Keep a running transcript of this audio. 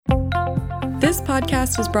This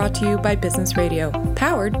podcast is brought to you by Business Radio,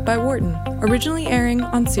 powered by Wharton, originally airing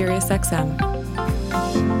on SiriusXM.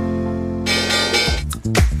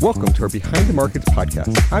 Welcome to our Behind the Markets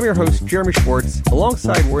podcast. I'm your host, Jeremy Schwartz.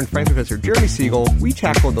 Alongside Wharton Finance Professor Jeremy Siegel, we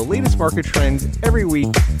tackle the latest market trends every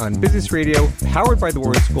week on Business Radio, powered by the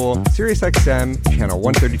Wharton School, SiriusXM, channel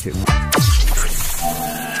 132.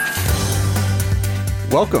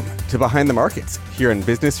 Welcome to Behind the Markets here on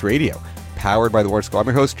Business Radio, powered by the Wharton School. I'm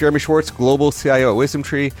your host, Jeremy Schwartz, Global CIO at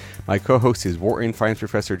WisdomTree. My co-host is Wharton Finance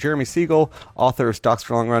Professor Jeremy Siegel, author of Stocks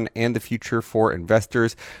for the Long Run and the Future for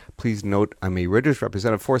Investors. Please note I'm a registered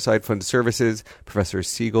representative of Foresight Fund Services. Professor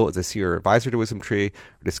Siegel is a senior advisor to WisdomTree.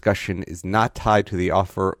 Our discussion is not tied to the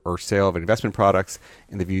offer or sale of investment products,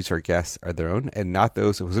 and the views of our guests are their own and not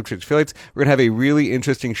those of WisdomTree's affiliates. We're going to have a really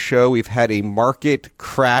interesting show. We've had a market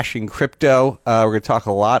crash in crypto. We're going to talk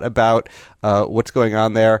a lot about what's going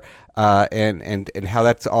on there and how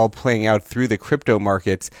that's all playing out through the crypto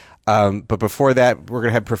markets. But before that, we're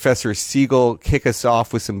going to have Professor Siegel kick us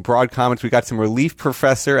off with some broad comments. We got some relief,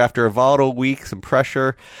 Professor, after a volatile week, some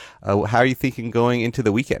pressure. How are you thinking going into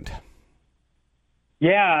the weekend?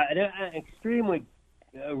 Yeah, an extremely,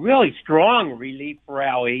 really strong relief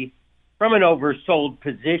rally from an oversold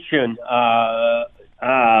position.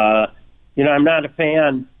 I'm not a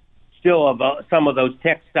fan still of some of those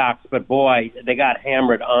tech stocks, but boy, they got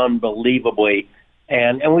hammered unbelievably.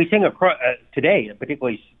 And we think today,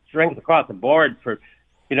 particularly strength across the board for,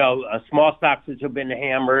 small stocks that have been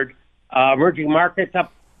hammered. Emerging markets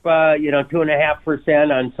up,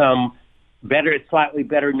 2.5% on some slightly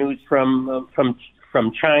better news from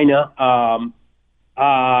China.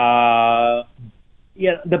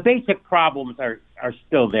 The basic problems are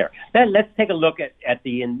still there. Then let's take a look at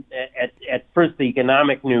first the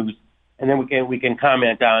economic news, and then we can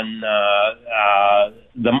comment on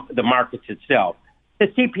the markets itself. The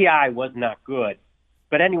CPI was not good,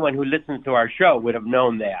 but anyone who listens to our show would have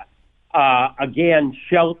known that. Again,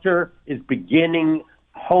 shelter is beginning,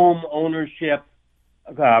 home ownership,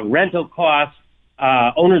 rental costs,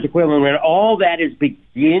 owner's equivalent rent, all that is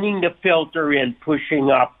beginning to filter in,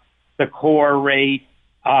 pushing up the core rate.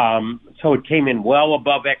 So it came in well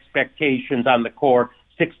above expectations on the core,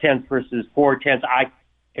 0.6 versus 0.4. I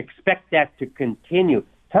expect that to continue.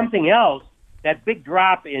 Something else, that big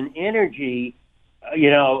drop in energy,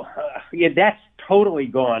 that's totally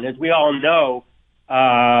gone. As we all know,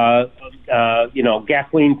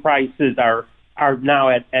 gasoline prices are now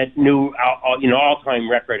at new, all-time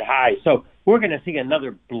record highs. So we're going to see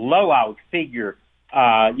another blowout figure,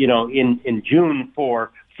 in June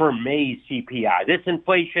for May's CPI. This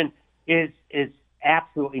inflation is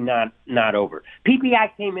absolutely not over.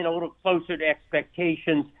 PPI came in a little closer to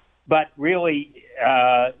expectations, but really,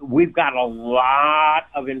 we've got a lot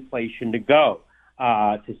of inflation to go.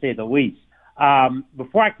 To say the least.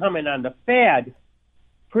 Before I comment on the Fed,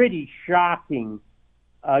 pretty shocking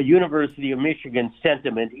University of Michigan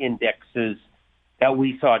sentiment indexes that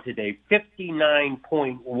we saw today.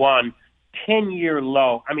 59.1, 10-year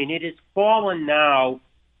low. I mean, it has fallen now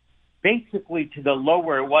basically to the low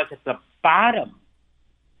where it was at the bottom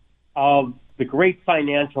of the great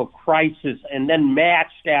financial crisis, and then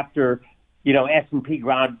matched after S&P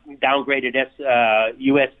downgraded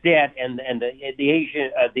U.S. debt and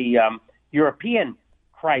the European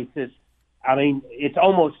crisis. I mean, it's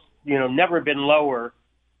almost never been lower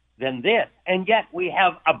than this, and yet we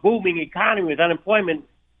have a booming economy with unemployment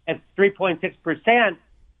at 3.6%.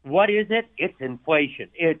 What is it? It's inflation.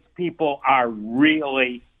 It's people are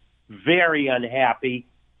really very unhappy,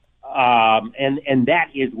 and that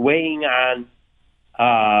is weighing on.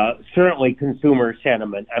 Certainly consumer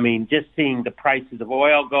sentiment. I mean, just seeing the prices of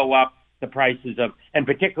oil go up, and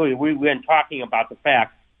particularly we've been talking about the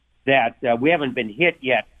fact that we haven't been hit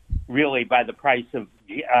yet really by the price of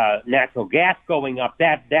natural gas going up.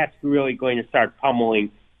 That's really going to start pummeling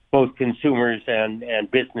both consumers and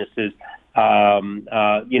businesses,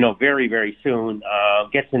 very, very soon.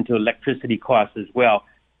 Gets into electricity costs as well.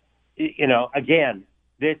 Again,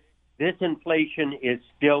 this inflation is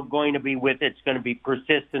still going to be with it. It's going to be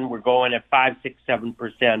persistent. We're going at 5, 6, 7%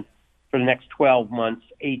 for the next 12 months,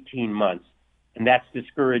 18 months. And that's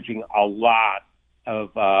discouraging a lot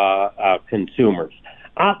of consumers.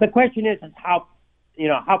 The question is how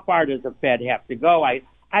far does the Fed have to go? I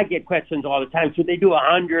get questions all the time. Should they do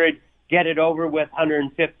 100, get it over with,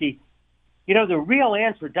 150? The real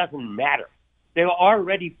answer doesn't matter. They've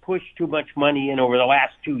already pushed too much money in over the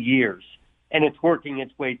last 2 years, and it's working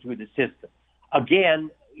its way through the system. Again,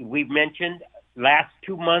 we've mentioned last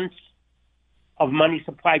 2 months of money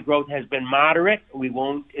supply growth has been moderate. We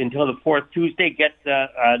won't, until the fourth Tuesday, get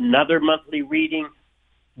another monthly reading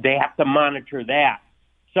they have to monitor that.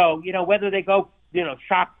 So, whether they go,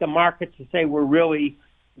 shock the markets to say we're really,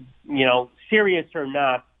 serious or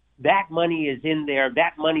not, that money is in there.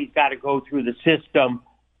 That money's got to go through the system.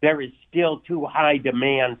 There is still too high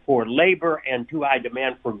demand for labor and too high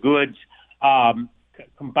demand for goods,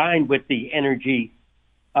 combined with the energy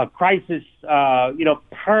crisis,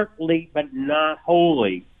 partly but not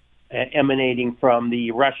wholly emanating from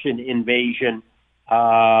the Russian invasion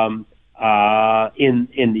in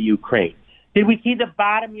the Ukraine. Did we see the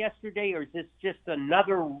bottom yesterday, or is this just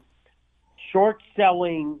another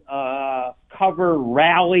short-selling cover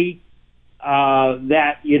rally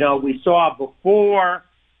that we saw before?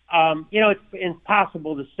 It's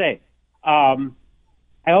impossible to say. I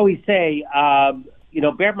always say,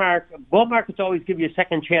 bull markets always give you a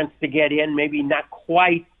second chance to get in, maybe not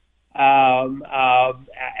quite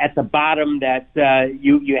at the bottom that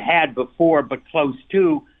you had before, but close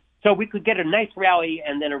to. So we could get a nice rally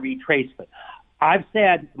and then a retracement. I've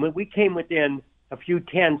said when we came within a few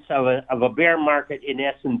tenths of a bear market in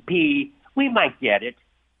S&P, we might get it.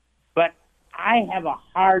 But I have a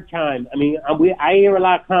hard time. I mean, I hear a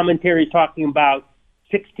lot of commentary talking about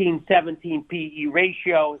 16, 17 PE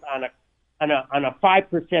ratios on a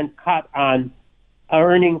 5% cut on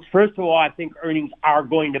earnings. First of all, I think earnings are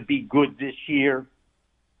going to be good this year.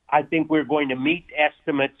 I think we're going to meet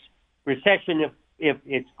estimates. Recession, if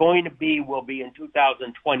it's going to be, will be in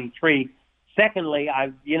 2023. Secondly,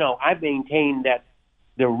 I've maintained that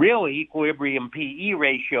the real equilibrium PE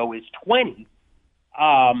ratio is 20.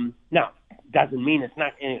 Now, doesn't mean it's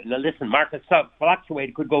not. Listen, markets fluctuate.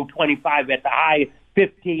 It could go 25 at the high,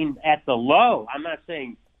 15 at the low. I'm not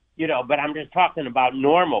saying, but I'm just talking about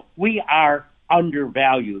normal. We are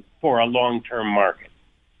undervalued for a long-term market.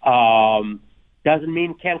 Doesn't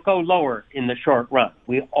mean can't go lower in the short run.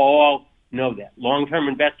 We all know that. Long-term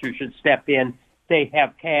investors should step in. They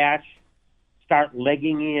have cash. Start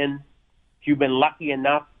legging in. If you've been lucky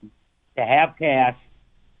enough to have cash,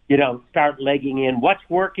 start legging in. What's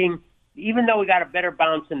working? Even though we got a better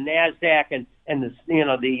bounce in NASDAQ and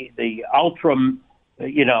the ultra,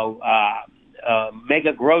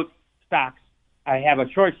 mega growth stocks, I have a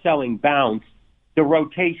short selling bounce. The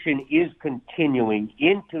rotation is continuing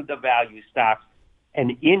into the value stocks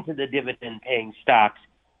and into the dividend paying stocks.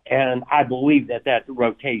 And I believe that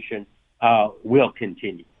rotation will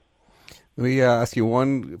continue. Let me ask you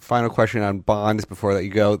one final question on bonds before I let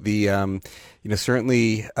you go. The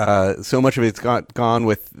certainly so much of it's gone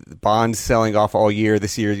with bonds selling off all year.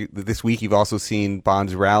 This week, you've also seen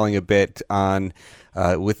bonds rallying a bit on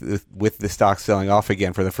with the stock selling off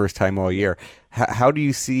again for the first time all year. How do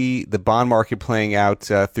you see the bond market playing out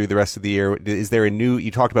through the rest of the year? Is there you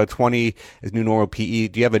talked about 20 as new normal PE.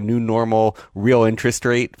 Do you have a new normal real interest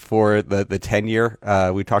rate for the 10-year?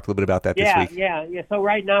 We talked a little bit about that this week. Yeah. So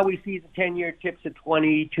right now we see the 10-year tips at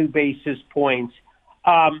 22 basis points.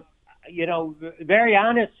 Very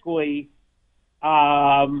honestly,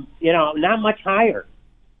 not much higher.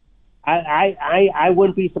 I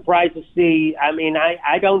wouldn't be surprised to see. I mean,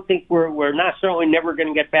 I don't think we're not certainly never going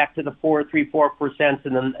to get back to the 4%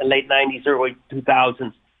 in the late 90s, early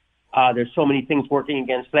 2000s. There's so many things working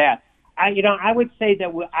against that. I would say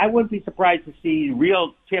that I wouldn't be surprised to see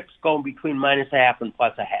real tips going between -0.5 and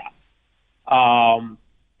 +0.5.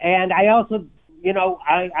 And I also,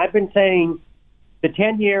 I've been saying the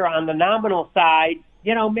 10-year on the nominal side,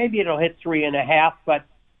 maybe it'll hit 3.5, but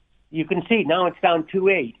you can see now it's down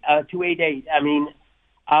 2.88. I mean,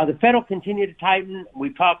 the Fed will continue to tighten.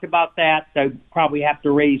 We've talked about that. They probably have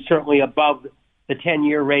to raise certainly above the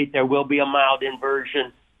 10-year rate. There will be a mild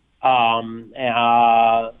inversion,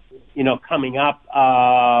 coming up.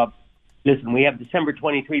 Listen, we have December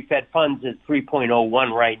 23 Fed funds at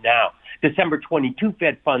 3.01 right now. December 22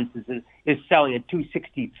 Fed funds is selling at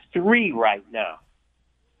 263 right now,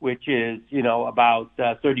 which is, about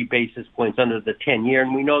 30 basis points under the 10-year.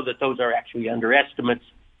 And we know that those are actually underestimates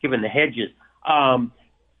given the hedges of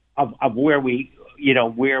where we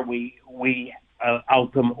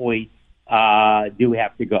ultimately do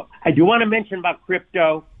have to go. I do want to mention about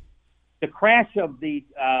crypto. The crash of the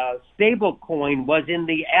stable coin was in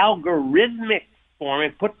the algorithmic form.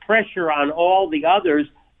 It put pressure on all the others.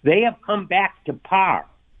 They have come back to par.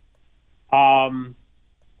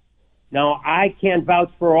 Now, I can't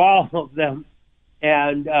vouch for all of them.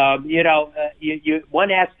 And, one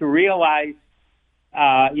has to realize,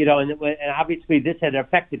 and obviously this had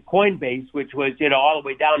affected Coinbase, which was, all the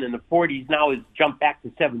way down in the 40s, now has jumped back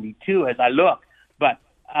to 72 as I look. But,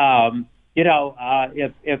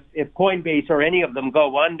 if Coinbase or any of them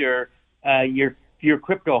go under, your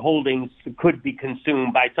crypto holdings could be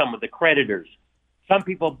consumed by some of the creditors. Some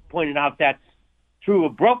people pointed out that's through a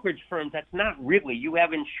brokerage firm, that's not really. You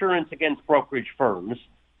have insurance against brokerage firms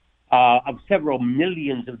of several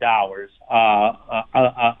millions of dollars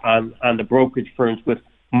on the brokerage firms with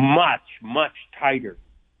much tighter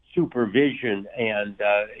supervision and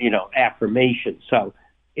affirmation. So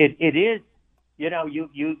it is,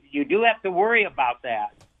 you do have to worry about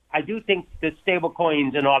that. I do think the stable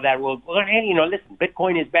coins and all that will, and listen,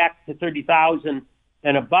 Bitcoin is back to 30,000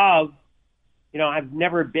 and above. I've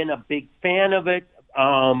never been a big fan of it.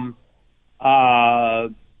 Low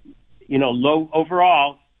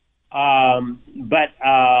overall. But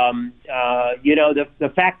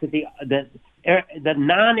the fact that the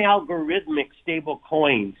non-algorithmic stable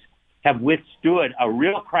coins have withstood a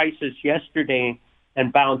real crisis yesterday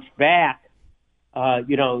and bounced back,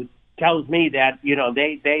 tells me that,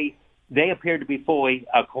 they appear to be fully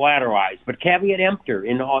collateralized. But caveat emptor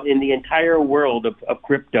in the entire world of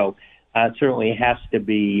crypto certainly has to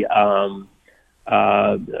be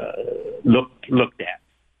looked at.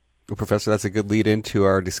 Well, Professor, that's a good lead into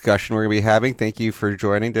our discussion we're going to be having. Thank you for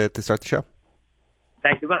joining to start the show.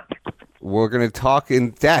 Thank you much. We're going to talk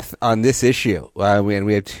in depth on this issue. And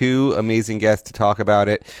we have two amazing guests to talk about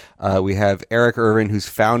it. We have Eric Ervin, who's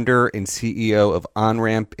founder and CEO of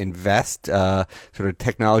OnRamp Invest, sort of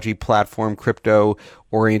technology platform,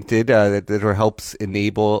 crypto-oriented, that helps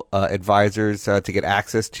enable advisors to get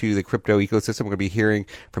access to the crypto ecosystem. We're going to be hearing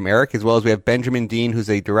from Eric, as well as we have Benjamin Dean,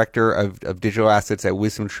 who's a director of digital assets at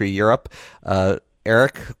WisdomTree Europe.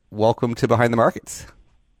 Eric, welcome to Behind the Markets.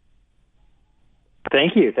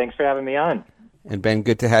 Thank you. Thanks for having me on. And Ben,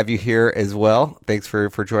 good to have you here as well. Thanks for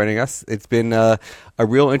joining us. It's been a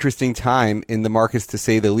real interesting time in the markets, to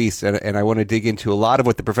say the least. And I want to dig into a lot of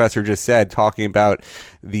what the professor just said, talking about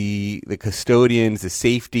the custodians, the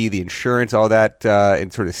safety, the insurance, all that,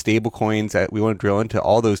 and sort of stable coins. We want to drill into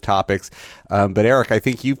all those topics. But Eric, I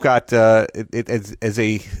think you've got, as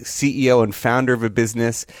a CEO and founder of a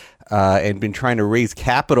business, and been trying to raise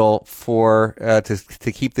capital for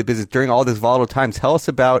to keep the business during all this volatile times. Tell us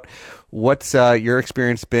about what's your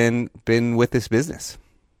experience been with this business.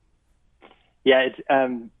 Yeah,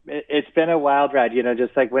 it's been a wild ride.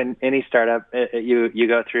 Just like when any startup, you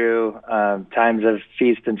go through times of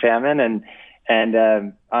feast and famine, and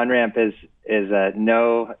OnRamp is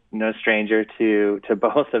no stranger to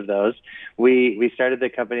both of those. We started the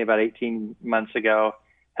company about 18 months ago.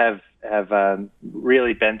 Have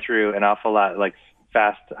really been through an awful lot, like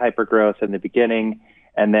fast hyper growth in the beginning,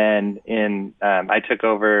 and then I took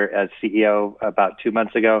over as CEO about 2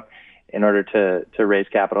 months ago in order to raise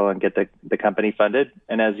capital and get the company funded.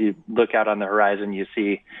 And as you look out on the horizon, you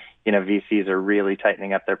see, VCs are really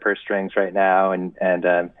tightening up their purse strings right now, and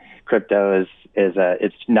crypto is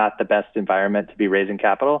it's not the best environment to be raising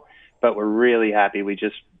capital, but we're really happy. We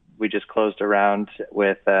just closed a round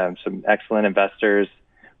with some excellent investors.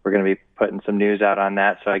 We're going to be putting some news out on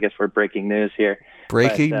that. So I guess we're breaking news here.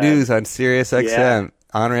 Breaking news on SiriusXM. Yeah.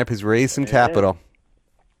 OnRamp has raised some capital.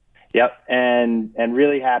 Yep. And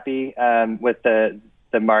really happy with the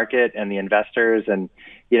market and the investors. And,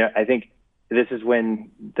 I think this is when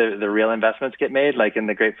the real investments get made. Like in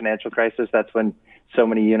the great financial crisis, that's when so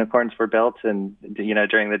many unicorns were built. And,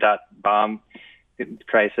 during the .bomb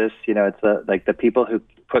crisis, it's the people who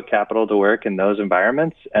put capital to work in those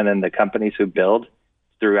environments, and then the companies who build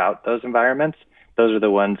throughout those environments, those are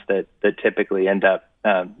the ones that typically end up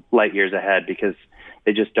light years ahead, because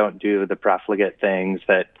they just don't do the profligate things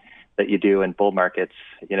that you do in bull markets.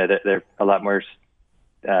 They're a lot more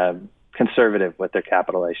conservative with their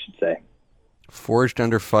capital, I should say. Forged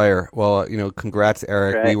under fire. Well, congrats,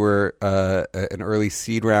 Eric. Right. We were an early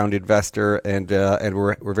seed round investor, and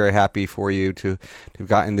we're very happy for you to have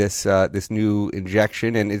gotten this new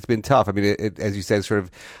injection. And it's been tough. I mean, as you said, sort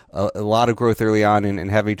of a lot of growth early on, and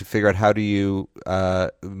having to figure out how do you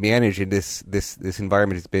manage in this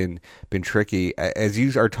environment has been tricky. As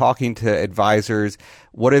you are talking to advisors,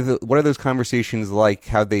 what are those conversations like?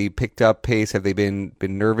 How they picked up pace? Have they been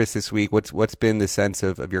nervous this week? What's been the sense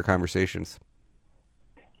of your conversations?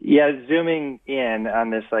 Yeah, zooming in on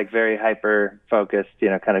this very hyper focused,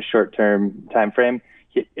 kind of short term time frame.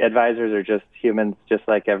 Advisors are just humans, just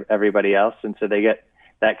like everybody else, and so they get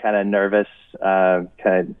that kind of nervous,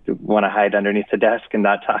 kind of want to hide underneath the desk and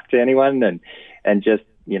not talk to anyone, and just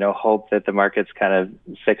hope that the markets kind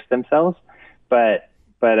of fix themselves. But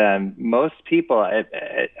most people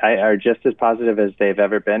are just as positive as they've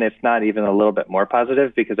ever been, if not even a little bit more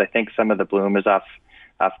positive, because I think some of the bloom is off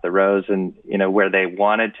the rose, and where they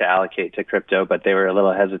wanted to allocate to crypto, but they were a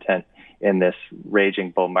little hesitant in this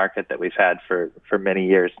raging bull market that we've had for many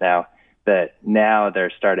years now, that now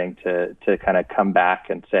they're starting to kind of come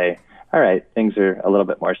back and say, all right, things are a little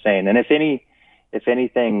bit more sane. And if if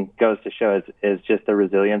anything goes to show is just the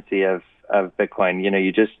resiliency of Bitcoin.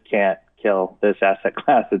 You just can't kill this asset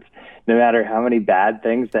class. It's no matter how many bad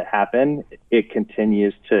things that happen, it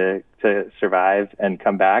continues to survive and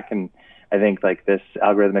come back. And I think like this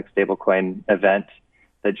algorithmic stablecoin event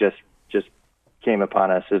that just came upon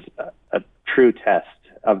us is a true test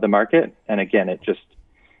of the market. And again, it just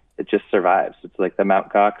survives. It's like the Mt.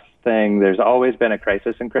 Gox thing. There's always been a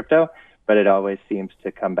crisis in crypto, but it always seems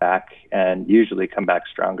to come back and usually come back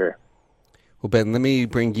stronger. Well, Ben, let me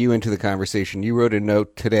bring you into the conversation. You wrote a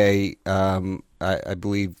note today, I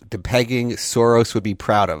believe, the pegging Soros would be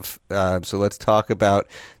proud of. So let's talk about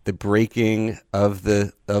the breaking of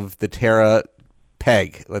the Terra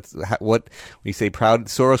peg. When you say proud,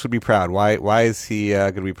 Soros would be proud. Why is he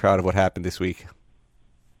going to be proud of what happened this week?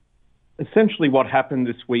 Essentially, what happened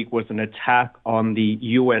this week was an attack on the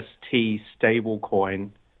UST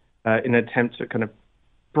stablecoin in an attempt to kind of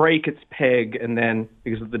break its peg, and then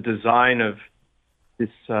because of the design of this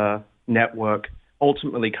network,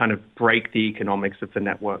 ultimately kind of break the economics of the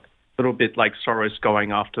network. A little bit like Soros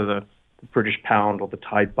going after the British pound or the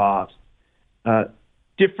Thai baht.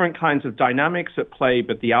 Different kinds of dynamics at play,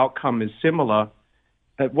 but the outcome is similar.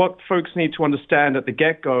 What folks need to understand at the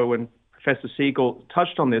get-go, and Professor Siegel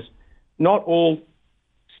touched on this, not all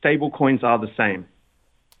stablecoins are the same.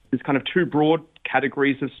 There's kind of two broad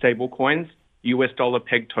categories of stablecoins: US dollar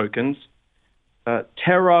peg tokens,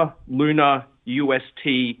 Terra, Luna,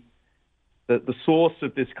 UST. The source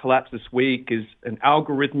of this collapse this week is an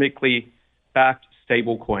algorithmically backed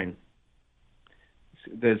stablecoin.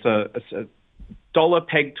 There's a dollar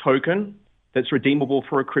peg token that's redeemable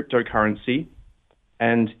for a cryptocurrency,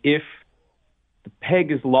 and if the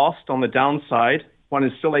peg is lost on the downside, one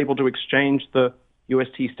is still able to exchange the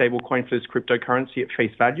UST stablecoin for this cryptocurrency at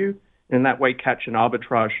face value, and in that way catch an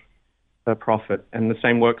arbitrage profit. And the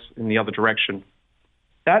same works in the other direction.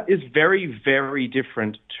 That is very, very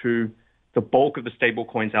different to the bulk of the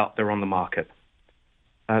stablecoins out there on the market.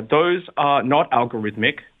 Those are not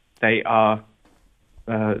algorithmic. They are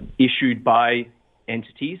issued by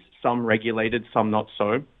entities, some regulated, some not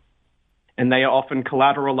so. And they are often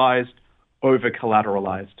collateralized,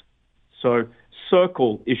 over-collateralized. So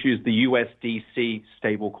Circle issues the USDC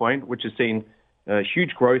stablecoin, which has seen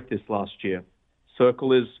huge growth this last year.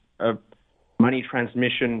 Circle is a money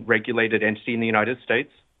transmission regulated entity in the United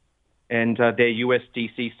States, and their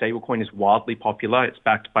USDC stablecoin is wildly popular. It's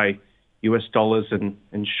backed by US dollars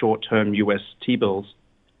and short-term US T-bills.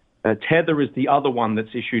 Tether is the other one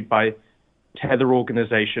that's issued by Tether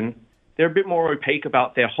organization. They're a bit more opaque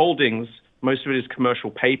about their holdings. Most of it is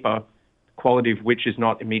commercial paper, the quality of which is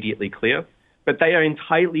not immediately clear. But they are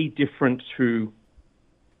entirely different to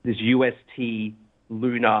this UST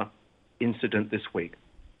Luna incident this week.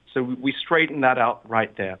 So we straighten that out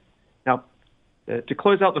right there. Now, to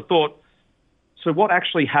close out the thought, so what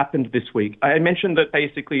actually happened this week? I mentioned that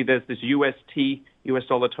basically there's this UST, US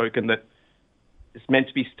dollar token that is meant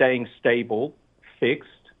to be staying stable, fixed,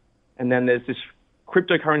 and then there's this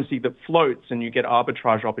cryptocurrency that floats and you get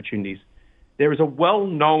arbitrage opportunities. There is a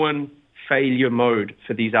well-known failure mode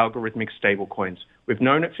for these algorithmic stablecoins. We've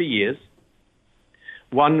known it for years.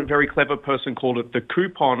 One very clever person called it the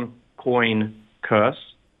coupon coin curse.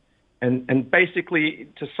 And basically,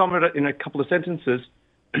 to sum it in a couple of sentences,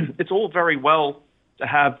 it's all very well to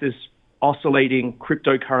have this oscillating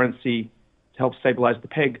cryptocurrency to help stabilize the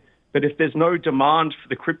peg. But if there's no demand for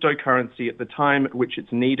the cryptocurrency at the time at which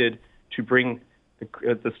it's needed to bring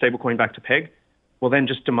the stablecoin back to peg, well, then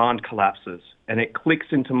just demand collapses. And it clicks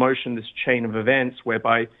into motion this chain of events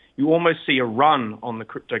whereby you almost see a run on the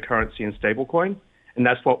cryptocurrency and stablecoin. And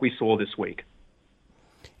that's what we saw this week.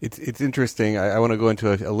 It's interesting. I want to go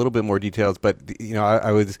into a little bit more details, but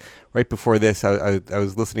I was right before this. I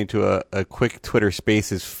was listening to a quick Twitter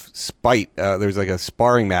Spaces spite. There's like a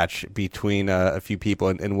sparring match between a few people,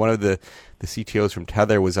 and one of the CTOs from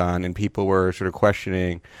Tether was on, and people were sort of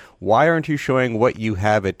questioning, why aren't you showing what you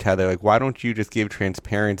have at Tether? Like, why don't you just give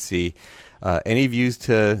transparency? Any views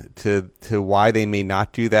to why they may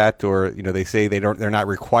not do that, or they say they're not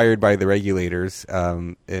required by the regulators,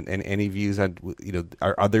 and any views on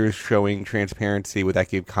are others showing transparency? Would that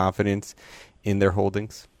give confidence in their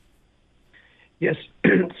holdings? Yes.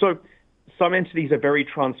 So some entities are very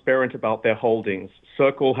transparent about their holdings.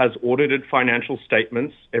 Circle has audited financial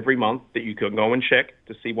statements every month that you can go and check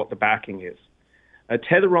to see what the backing is.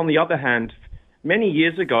 Tether, on the other hand, many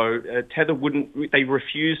years ago, Tether they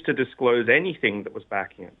refused to disclose anything that was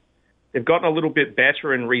backing it. They've gotten a little bit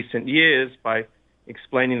better in recent years by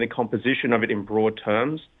explaining the composition of it in broad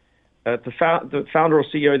terms. The founder or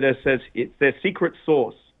CEO there says it's their secret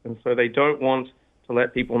sauce, and so they don't want to to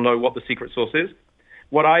let people know what the secret sauce is.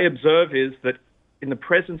 What I observe is that in the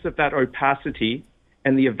presence of that opacity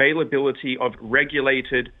and the availability of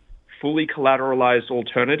regulated, fully collateralized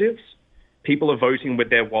alternatives, people are voting with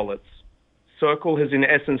their wallets. Circle has, in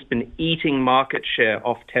essence, been eating market share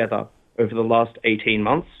off Tether over the last 18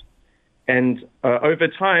 months. And over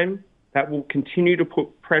time, that will continue to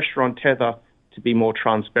put pressure on Tether to be more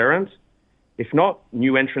transparent. If not,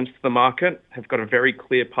 new entrants to the market have got a very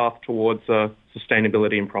clear path towards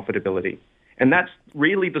sustainability and profitability. And that's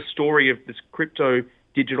really the story of this crypto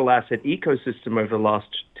digital asset ecosystem over the last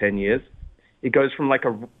 10 years. It goes from like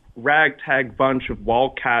a ragtag bunch of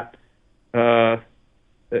wildcat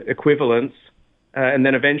equivalents, and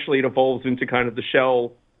then eventually it evolves into kind of the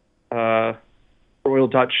shell, Royal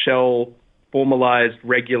Dutch shell, formalized,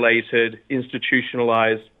 regulated,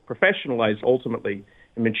 institutionalized, professionalized, ultimately,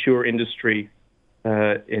 a mature industry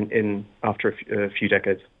after a few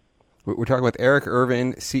decades. We're talking with Eric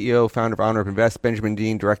Ervin, CEO, founder of OnRamp Invest, Benjamin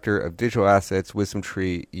Dean, Director of Digital Assets,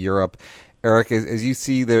 WisdomTree Europe. Eric, as you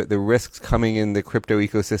see the risks coming in the crypto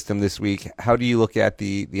ecosystem this week, how do you look at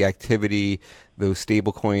the activity, those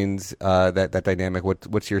stable coins, that dynamic?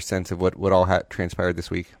 What's your sense of what all transpired this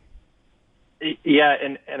week? Yeah,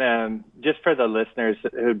 and just for the listeners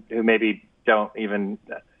who maybe don't even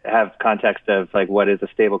have context of like what is a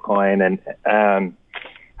stable coin, and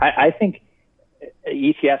I think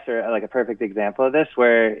ETFs are like a perfect example of this,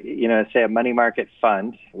 where, say a money market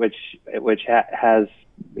fund, which has,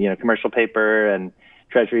 commercial paper and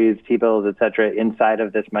treasuries, T-bills, et cetera, inside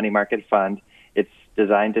of this money market fund. It's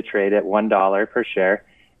designed to trade at $1 per share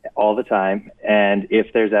all the time. And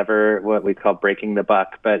if there's ever what we call breaking the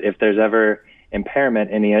buck, but if there's ever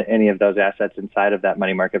impairment in any of those assets inside of that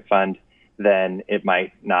money market fund, then it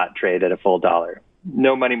might not trade at a full dollar.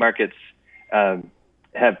 No money markets have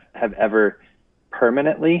ever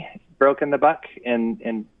permanently broken the buck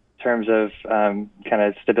in terms of kind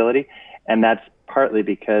of stability. And that's partly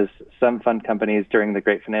because some fund companies during the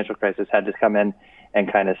great financial crisis had to come in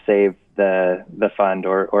and kind of save the fund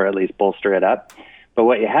or at least bolster it up. But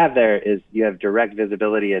what you have there is you have direct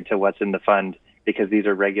visibility into what's in the fund, because these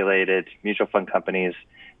are regulated mutual fund companies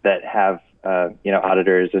that have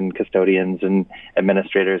auditors and custodians and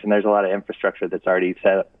administrators, and there's a lot of infrastructure that's already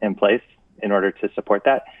set in place in order to support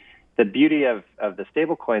that. The beauty of the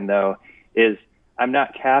stablecoin, though, is I'm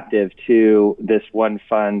not captive to this one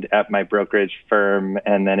fund at my brokerage firm,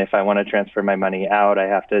 and then if I want to transfer my money out, I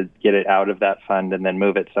have to get it out of that fund and then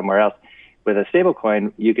move it somewhere else. With a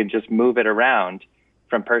stablecoin, you can just move it around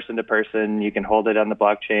from person to person. You can hold it on the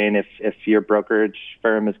blockchain. If your brokerage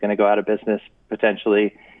firm is going to go out of business,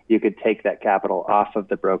 potentially, you could take that capital off of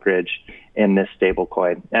the brokerage in this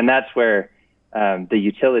stablecoin. And that's where the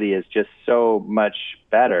utility is just so much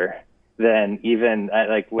better than even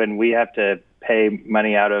like when we have to pay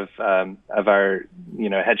money out of our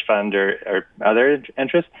hedge fund or other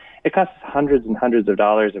interests. It costs hundreds and hundreds of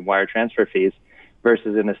dollars in wire transfer fees,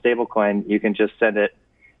 versus in a stablecoin, you can just send it,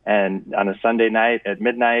 and on a Sunday night at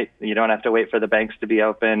midnight, you don't have to wait for the banks to be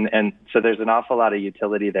open. And so there's an awful lot of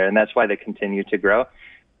utility there, and that's why they continue to grow.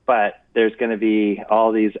 But there's going to be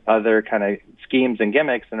all these other kind of schemes and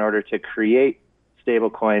gimmicks in order to create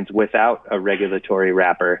stablecoins without a regulatory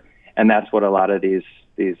wrapper. And that's what a lot of these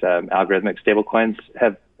algorithmic stablecoins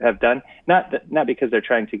have done. Not because they're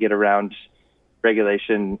trying to get around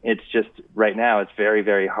regulation. It's just right now it's very,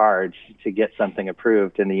 very hard to get something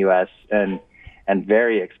approved in the U.S. and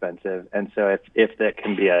very expensive. And so if that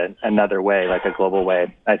can be another way, like a global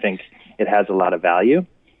way, I think it has a lot of value.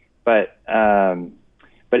 But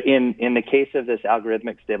in the case of this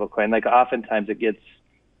algorithmic stablecoin, like oftentimes it gets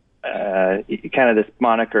kind of this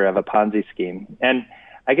moniker of a Ponzi scheme. And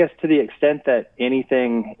I guess to the extent that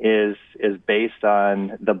anything is based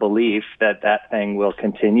on the belief that thing will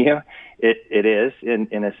continue, it is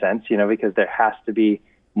in a sense, because there has to be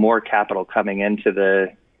more capital coming into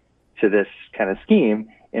this kind of scheme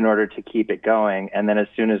in order to keep it going. And then as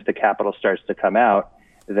soon as the capital starts to come out,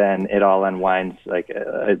 then it all unwinds like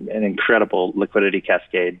an incredible liquidity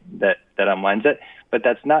cascade that unwinds it. But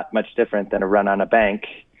that's not much different than a run on a bank.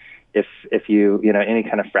 If you any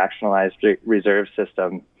kind of fractionalized reserve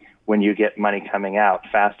system, when you get money coming out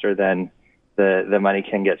faster than the money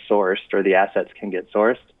can get sourced or the assets can get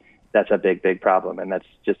sourced, that's a big problem. And that's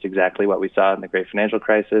just exactly what we saw in the great financial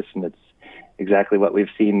crisis. And it's exactly what we've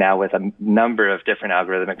seen now with a number of different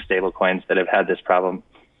algorithmic stablecoins that have had this problem.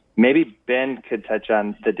 Maybe Ben could touch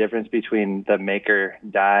on the difference between the Maker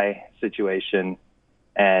DAI situation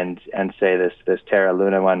and say this Terra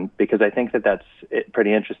Luna one, because I think that's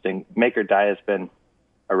pretty interesting. Maker DAI has been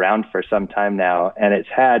around for some time now, and it's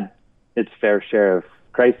had its fair share of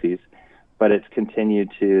crises, it's continued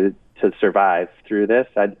to survive through this.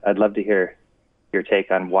 I'd love to hear your take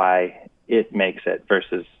on why it makes it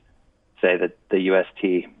versus, say, the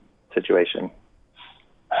UST situation.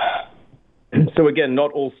 So again,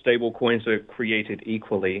 not all stable coins are created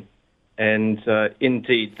equally. And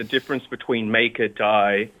indeed, the difference between Maker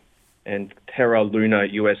DAI and Terra Luna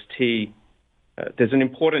UST, there's an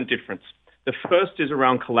important difference. The first is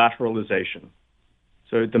around collateralization.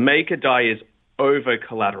 So the Maker DAI is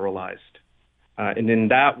over-collateralized. And in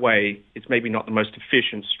that way, it's maybe not the most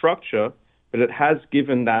efficient structure, but it has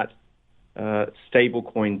given that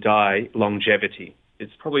stablecoin DAI longevity.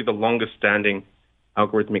 It's probably the longest standing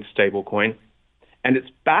algorithmic stablecoin. And it's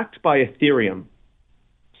backed by Ethereum.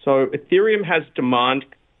 So Ethereum has demand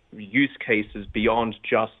use cases beyond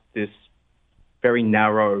just this very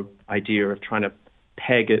narrow idea of trying to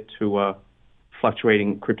peg it to a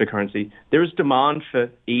fluctuating cryptocurrency. There is demand for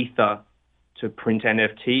Ether to print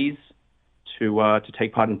NFTs, to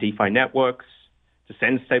take part in DeFi networks, to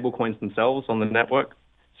send stablecoins themselves on the network.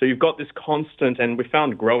 So you've got this constant, and we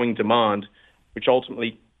found growing demand, which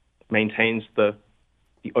ultimately maintains the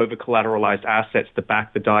over-collateralized assets that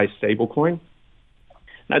back the DAI stablecoin.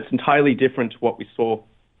 That's entirely different to what we saw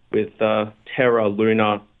with Terra,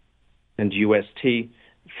 Luna, and UST.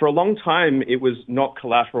 For a long time, it was not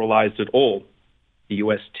collateralized at all, the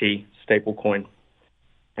UST stablecoin.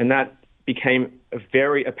 And that became a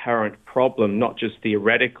very apparent problem, not just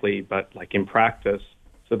theoretically, but like in practice.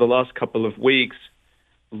 So the last couple of weeks,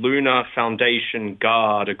 Luna Foundation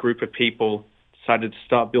Guard, a group of people, decided to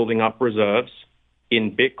start building up reserves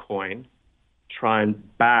in Bitcoin, try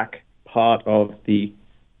and back part of the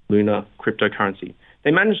Luna cryptocurrency.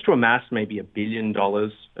 They managed to amass maybe $1 billion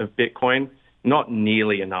of Bitcoin, not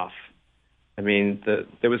nearly enough. I mean,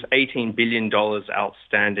 there was $18 billion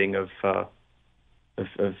outstanding of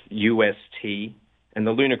UST, and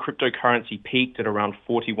the Luna cryptocurrency peaked at around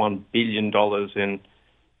 $41 billion in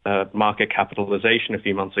market capitalization a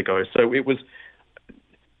few months ago. So it was,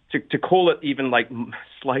 to call it even like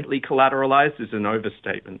slightly collateralized is an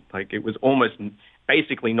overstatement. Like it was almost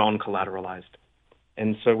basically non-collateralized.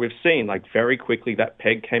 And so we've seen like very quickly that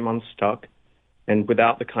peg came unstuck, and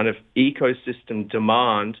without the kind of ecosystem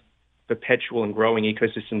demand, perpetual and growing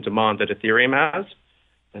ecosystem demand that Ethereum has,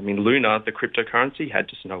 I mean, Luna, the cryptocurrency, had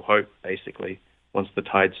just no hope, basically, once the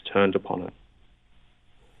tides turned upon it.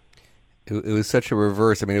 It was such a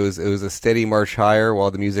reverse. I mean, it was a steady march higher while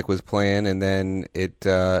the music was playing, and then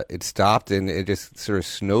it stopped, and it just sort of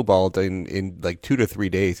snowballed in like 2 to 3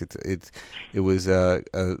 days. It was a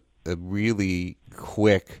really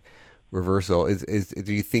quick reversal.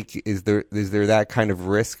 Do you think is there that kind of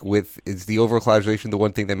risk with, is the over collateralization the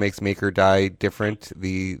one thing that makes Maker DAI different?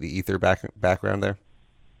 The Ether background there.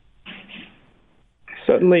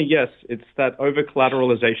 Certainly, yes. It's that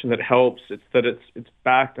over-collateralization that helps. It's that it's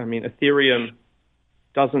backed. I mean, Ethereum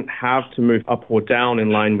doesn't have to move up or down in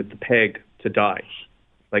line with the peg to DAI.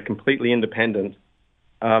 Like completely independent.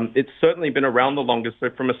 It's certainly been around the longest. So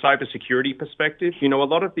from a cybersecurity perspective, a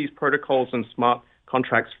lot of these protocols and smart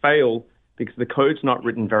contracts fail because the code's not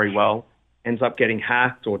written very well, ends up getting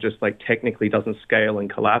hacked, or just like technically doesn't scale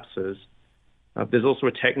and collapses. There's also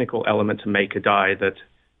a technical element to Maker DAI that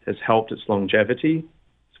has helped its longevity.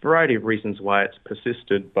 There's a variety of reasons why it's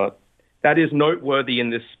persisted, but that is noteworthy in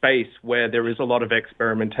this space where there is a lot of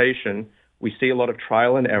experimentation. We see a lot of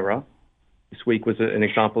trial and error. This week was an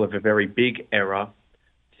example of a very big error.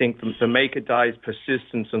 I think the Maker DAI's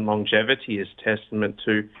persistence and longevity is testament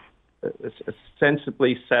to a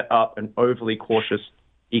sensibly set up and overly cautious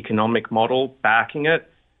economic model backing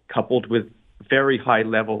it, coupled with very high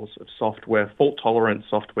levels of software, fault-tolerant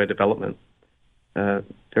software development.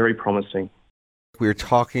 Very promising. We were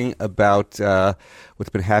talking about what's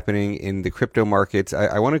been happening in the crypto markets.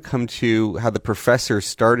 I want to come to how the professor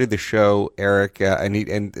started the show, Eric,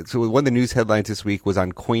 and so one of the news headlines this week was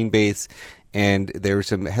on Coinbase, and there were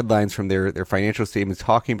some headlines from their financial statements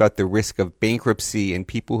talking about the risk of bankruptcy and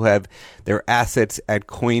people who have their assets at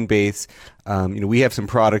Coinbase. We have some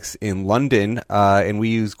products in London, and we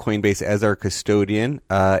use Coinbase as our custodian.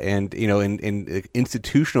 And in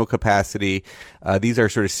institutional capacity, these are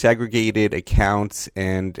sort of segregated accounts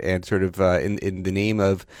and sort of in the name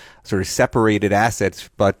of sort of separated assets.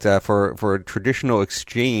 But for a traditional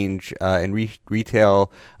exchange and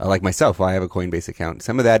retail, like myself, I have a Coinbase account.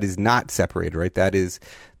 Some of that is not separated, right? That is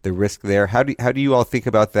the risk there. How do you all think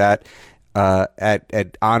about that?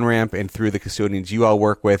 At OnRamp and through the custodians you all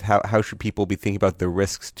work with, how should people be thinking about the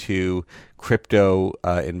risks to crypto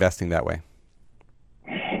investing that way?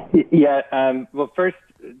 Yeah. Well, first,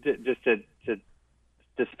 just to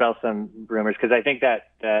dispel some rumors, because I think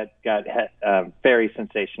that got very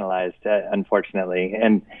sensationalized, unfortunately,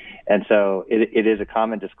 and so it is a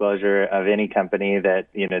common disclosure of any company that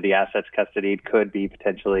the assets custodied could be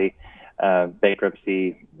potentially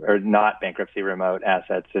bankruptcy or not bankruptcy remote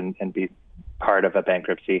assets and be part of a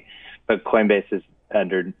bankruptcy, but Coinbase is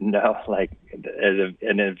under in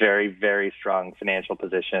a very, very strong financial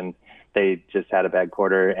position. They just had a bad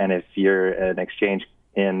quarter, and if you're an exchange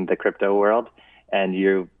in the crypto world and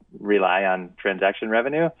you rely on transaction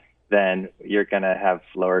revenue, then you're going to have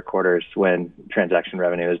lower quarters when transaction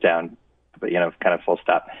revenue is down, but kind of full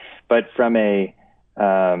stop. But from the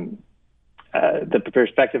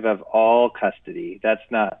perspective of all custody, that's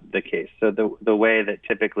not the case. So the way that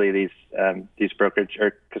typically these brokerage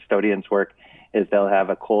or custodians work is they'll have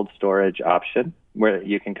a cold storage option where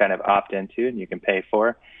you can kind of opt into and you can pay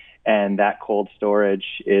for, and that cold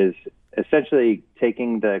storage is essentially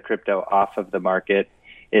taking the crypto off of the market.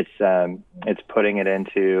 It's putting it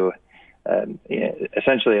into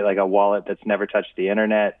essentially like a wallet that's never touched the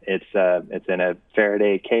internet. It's in a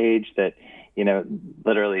Faraday cage that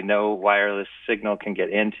literally no wireless signal can get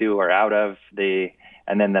into or out of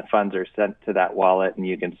and then the funds are sent to that wallet and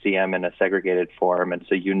you can see them in a segregated form. And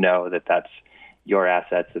so that that's your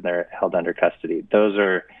assets and they're held under custody. Those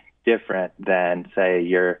are different than, say,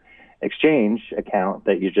 your exchange account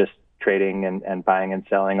that you're just trading and buying and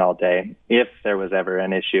selling all day. If there was ever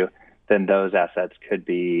an issue, then those assets could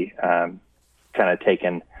be kind of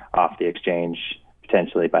taken off the exchange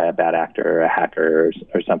potentially by a bad actor or a hacker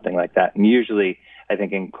or something like that. And usually, I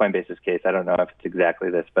think in Coinbase's case, I don't know if it's exactly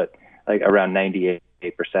this, but like around 98%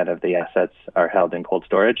 of the assets are held in cold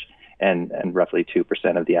storage, and roughly 2%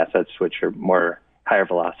 of the assets, which are more higher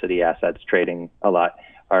velocity assets trading a lot,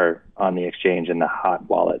 are on the exchange in the hot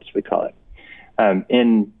wallets, we call it.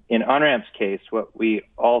 In OnRamp's case, what we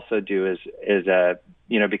also do is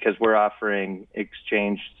because we're offering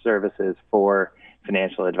exchange services for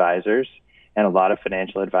financial advisors, and a lot of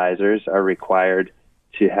financial advisors are required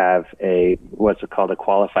to have what's called a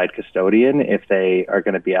qualified custodian if they are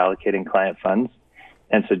going to be allocating client funds.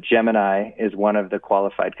 And so Gemini is one of the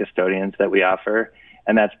qualified custodians that we offer.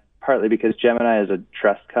 And that's partly because Gemini is a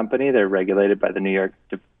trust company. They're regulated by the New York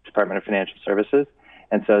Department of Financial Services.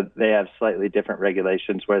 And so they have slightly different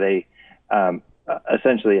regulations where they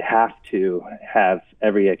essentially have to have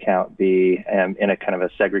every account be in a kind of a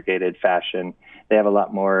segregated fashion. They have a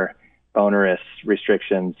lot more onerous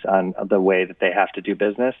restrictions on the way that they have to do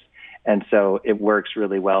business. And so it works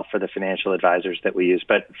really well for the financial advisors that we use.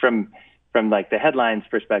 But from like the headlines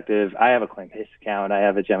perspective, I have a Coinbase account, I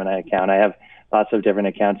have a Gemini account, I have lots of different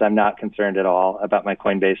accounts. I'm not concerned at all about my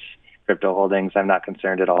Coinbase crypto holdings. I'm not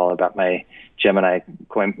concerned at all about my Gemini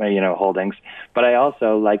holdings. But I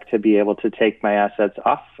also like to be able to take my assets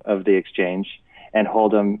off of the exchange and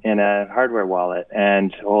hold them in a hardware wallet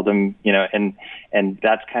and hold them, and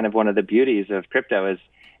that's kind of one of the beauties of crypto is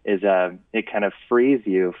it kind of frees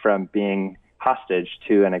you from being hostage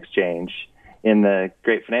to an exchange. In the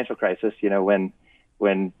great financial crisis,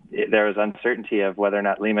 when there was uncertainty of whether or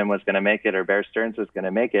not Lehman was going to make it or Bear Stearns was going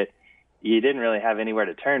to make it, you didn't really have anywhere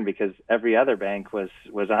to turn because every other bank was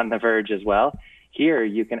on the verge as well. Here,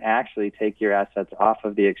 you can actually take your assets off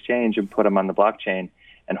of the exchange and put them on the blockchain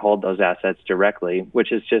and hold those assets directly,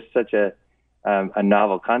 which is just such a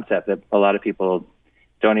novel concept that a lot of people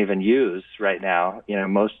don't even use right now.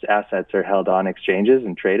 Most assets are held on exchanges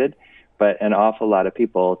and traded, but an awful lot of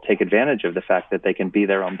people take advantage of the fact that they can be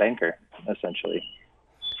their own banker, essentially.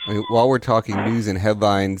 I mean, while we're talking news and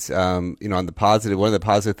headlines, on the positive, one of the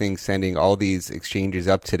positive things sending all these exchanges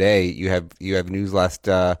up today, you have news I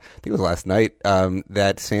think it was last night,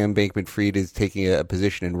 that Sam Bankman-Fried is taking a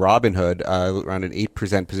position in Robinhood, around an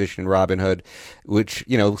 8% position in Robinhood, which,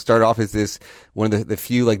 started off as this one of the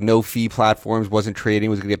few like no fee platforms, wasn't trading,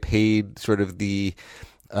 was going to get paid sort of the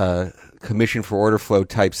commission for order flow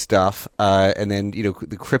type stuff. And then,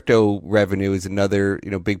 the crypto revenue is another,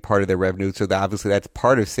 big part of their revenue. So obviously that's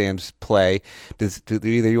part of Sam's play. Do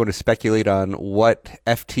either you want to speculate on what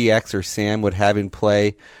FTX or Sam would have in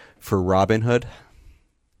play for Robinhood?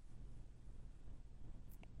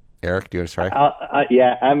 Eric, do you want to try?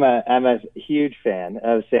 Yeah, I'm a huge fan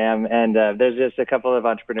of Sam, and there's just a couple of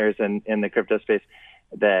entrepreneurs in the crypto space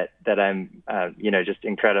that I'm, just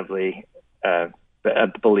incredibly a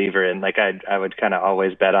believer in. Like I would kind of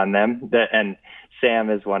always bet on them. And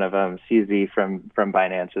Sam is one of them. CZ from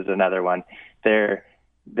Binance is another one.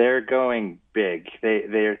 They're going big.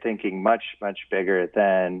 They're thinking much bigger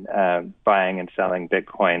than buying and selling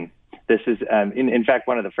Bitcoin. This is, in fact,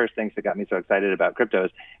 one of the first things that got me so excited about crypto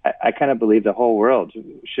is I kind of believe the whole world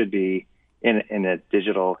should be in a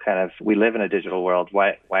digital kind of, we live in a digital world.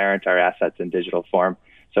 Why aren't our assets in digital form?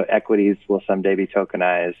 So equities will someday be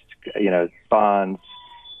tokenized, bonds,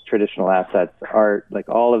 traditional assets, art, like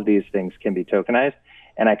all of these things can be tokenized.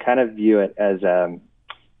 And I kind of view it as a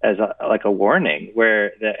warning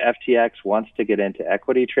where the FTX wants to get into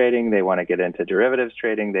equity trading. They want to get into derivatives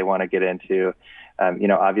trading. They want to get into,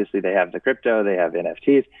 obviously they have the crypto, they have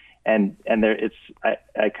NFTs. And there,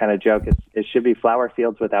 I kind of joke, it should be flower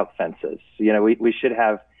fields without fences. We should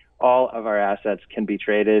have all of our assets can be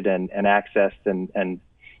traded and accessed and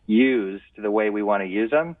used the way we want to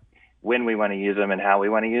use them, when we want to use them, and how we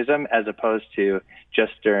want to use them, as opposed to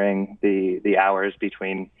just during the hours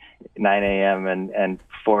between 9 a.m. and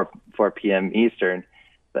 4 p.m. Eastern,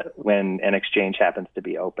 when an exchange happens to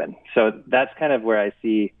be open. So that's kind of where I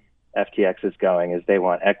see FTX is going, is they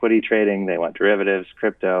want equity trading, they want derivatives,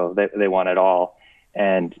 crypto, they want it all.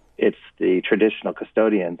 And it's the traditional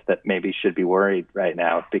custodians that maybe should be worried right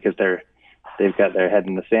now, because they've got their head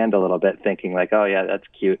in the sand a little bit, thinking like, oh yeah, that's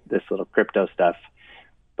cute, this little crypto stuff.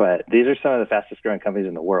 But these are some of the fastest growing companies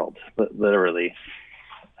in the world, literally.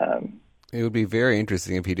 It would be very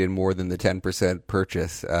interesting if he did more than the 10%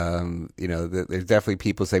 purchase. There's definitely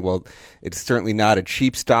people saying, well, it's certainly not a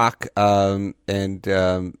cheap stock. But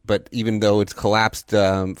even though it's collapsed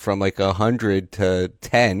from like 100 to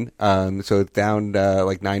 10, so it's down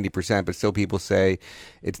like 90%, but still people say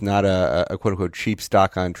it's not a quote unquote cheap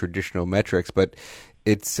stock on traditional metrics. But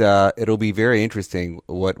it'll be very interesting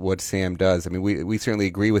what Sam does. I mean, we certainly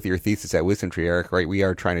agree with your thesis at WisdomTree, Eric, right? We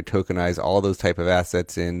are trying to tokenize all those type of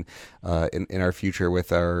assets in our future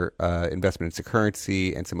with our investment into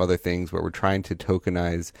currency and some other things where we're trying to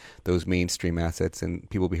tokenize those mainstream assets, and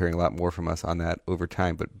people will be hearing a lot more from us on that over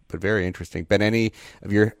time, but very interesting. Ben, any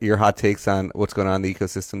of your hot takes on what's going on in the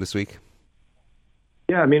ecosystem this week?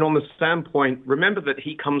 Yeah, I mean, on the standpoint, remember that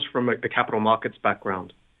he comes from a capital markets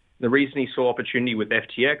background. The reason he saw opportunity with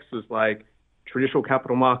FTX was like, traditional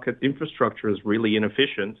capital market infrastructure is really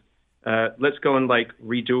inefficient. Let's go and like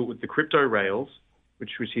redo it with the crypto rails,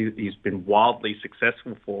 which he's been wildly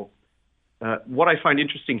successful for. What I find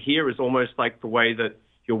interesting here is almost like the way that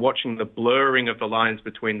you're watching the blurring of the lines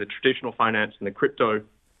between the traditional finance and the crypto,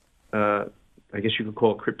 I guess you could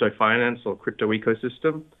call it crypto finance or crypto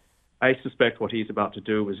ecosystem. I suspect what he's about to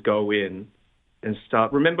do is go in and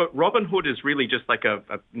start. Remember, Robinhood is really just like a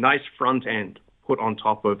nice front end put on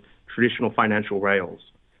top of traditional financial rails.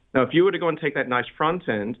 Now, if you were to go and take that nice front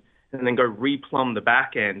end and then go replumb the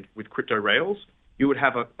back end with crypto rails, you would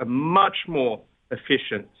have a much more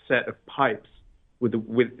efficient set of pipes with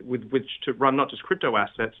which to run not just crypto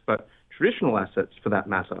assets, but traditional assets for that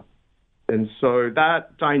matter. And so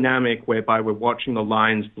that dynamic whereby we're watching the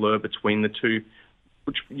lines blur between the two,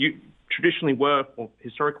 which you traditionally were or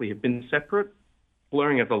historically have been separate,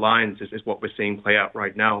 blurring of the lines is what we're seeing play out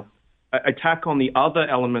right now. I tack on the other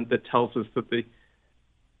element that tells us that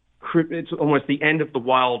it's almost the end of the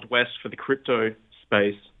Wild West for the crypto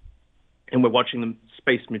space, and we're watching the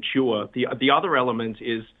space mature. The other element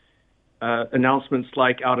is announcements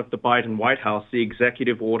like out of the Biden White House, the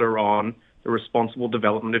executive order on the responsible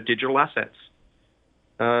development of digital assets.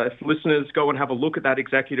 If listeners go and have a look at that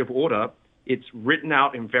executive order, it's written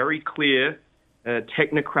out in very clear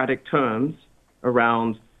technocratic terms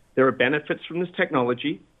around there are benefits from this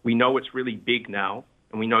technology. We know it's really big now,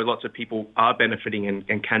 and we know lots of people are benefiting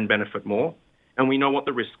and can benefit more, and we know what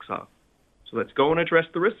the risks are. So let's go and address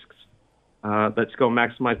the risks. Let's go and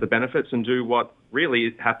maximize the benefits and do what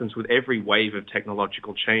really happens with every wave of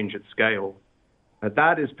technological change at scale.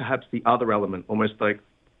 That is perhaps the other element, almost like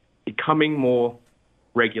becoming more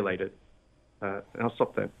regulated. And I'll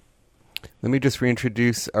stop there. Let me just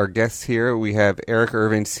reintroduce our guests here. We have Eric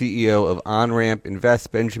Ervin, CEO of OnRamp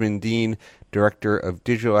Invest, Benjamin Dean, Director of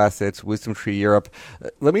Digital Assets, WisdomTree Europe.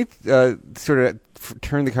 Let me sort of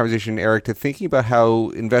turn the conversation, Eric, to thinking about how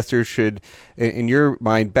investors should, in your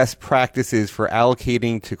mind, best practices for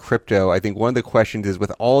allocating to crypto. I think one of the questions is,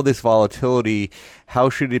 with all this volatility, how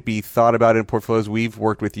should it be thought about in portfolios? We've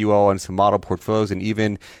worked with you all on some model portfolios and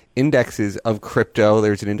even indexes of crypto.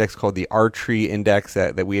 There's an index called the R-Tree Index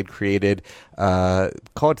that we had created,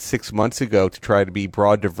 call it 6 months ago, to try to be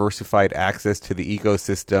broad, diversified access to the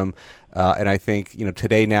ecosystem. And I think,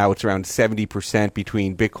 today now it's around 70%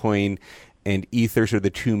 between Bitcoin and Ether, so the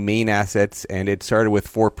two main assets, and it started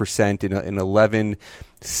with 4% in 11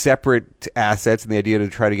 separate assets and the idea to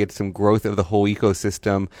try to get some growth of the whole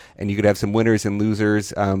ecosystem, and you could have some winners and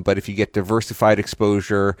losers. But if you get diversified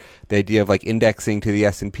exposure, the idea of like indexing to the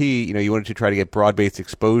S&P, you wanted to try to get broad-based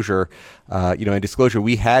exposure. In disclosure,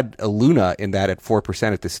 we had a Luna in that at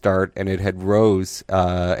 4% at the start, and it had rose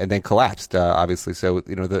and then collapsed, obviously. So,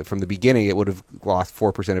 from the beginning, it would have lost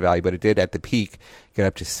 4% of value, but it did at the peak get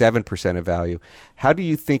up to 7% of value. How do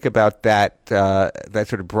you think about that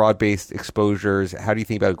sort of broad-based exposures? How do you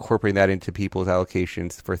think about incorporating that into people's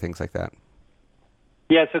allocations for things like that?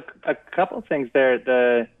 Yeah, so a couple of things there.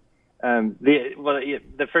 The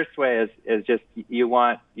first way is just you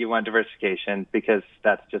want diversification, because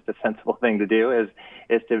that's just a sensible thing to do.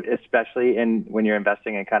 Is to, especially when you're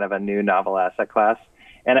investing in kind of a new novel asset class.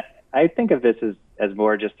 And I think of this as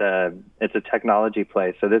more just it's a technology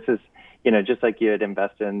play. So this is just like you'd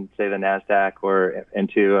invest in, say, the NASDAQ or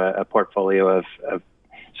into a portfolio of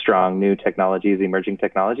strong new technologies, emerging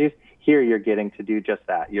technologies. Here you're getting to do just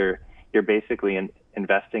that. You're basically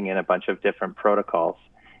investing in a bunch of different protocols.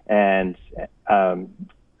 And a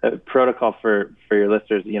protocol for your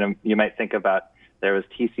listeners, you might think about, there was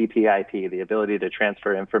TCP/IP, the ability to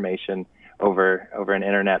transfer information over an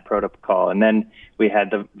internet protocol, and then we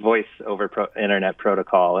had the voice over internet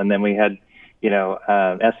protocol, and then we had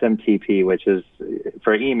SMTP, which is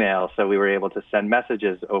for email, so we were able to send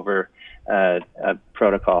messages over a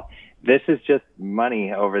protocol. This is just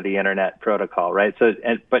money over the internet protocol, right? So,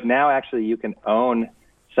 but now actually you can own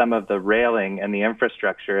some of the railing and the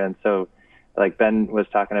infrastructure. And so, like Ben was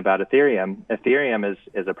talking about Ethereum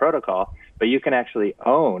is a protocol, but you can actually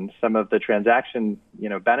own some of the transaction,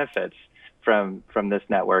 benefits from this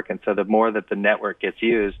network. And so the more that the network gets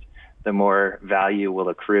used, the more value will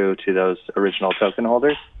accrue to those original token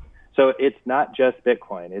holders. So it's not just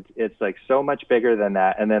Bitcoin. It's like so much bigger than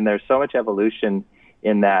that. And then there's so much evolution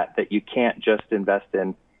in that you can't just invest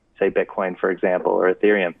in, say, Bitcoin, for example, or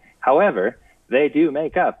Ethereum. However, they do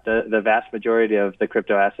make up the vast majority of the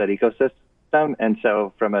crypto asset ecosystem. And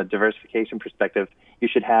so from a diversification perspective, you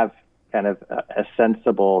should have kind of a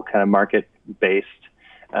sensible kind of market-based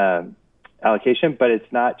allocation, but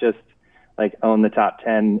it's not just like own the top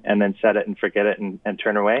 10 and then set it and forget it and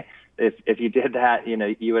turn away. If you did that,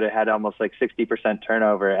 you would have had almost like 60%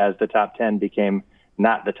 turnover as the top 10 became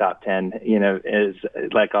not the top 10, is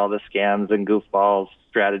like all the scams and goofballs,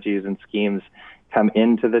 strategies and schemes come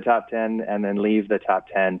into the top 10 and then leave the top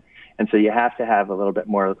 10. And so you have to have a little bit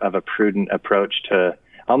more of a prudent approach to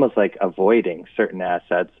almost like avoiding certain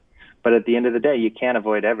assets. But at the end of the day, you can't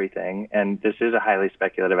avoid everything. And this is a highly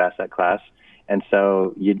speculative asset class. And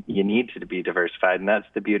so you need to be diversified. And that's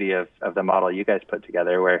the beauty of the model you guys put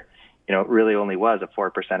together, where, it really only was a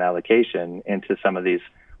 4% allocation into some of these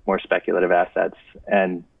more speculative assets.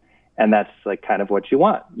 And that's like kind of what you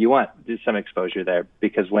want. You want some exposure there,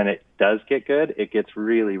 because when it does get good, it gets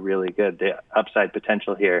really, really good. The upside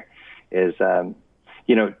potential here is, I'll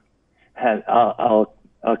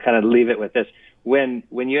kind of leave it with this. When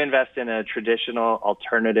you invest in a traditional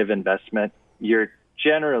alternative investment, you're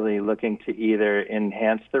generally looking to either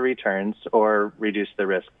enhance the returns or reduce the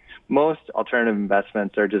risk. Most alternative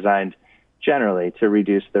investments are designed generally to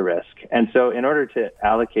reduce the risk. And so in order to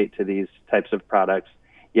allocate to these types of products,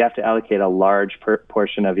 you have to allocate a large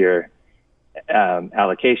portion of your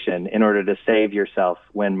allocation in order to save yourself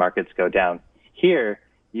when markets go down. Here,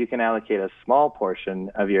 you can allocate a small portion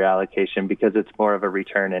of your allocation because it's more of a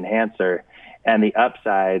return enhancer. And the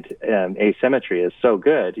upside asymmetry is so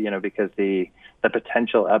good, because the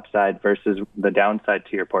potential upside versus the downside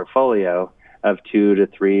to your portfolio of 2 to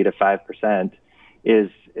 3 to 5% is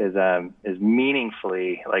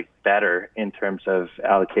meaningfully like better in terms of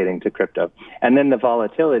allocating to crypto. And then the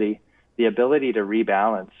volatility, the ability to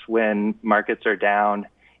rebalance when markets are down,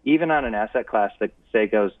 even on an asset class that say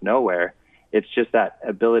goes nowhere. It's just that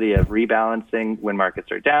ability of rebalancing when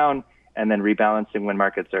markets are down and then rebalancing when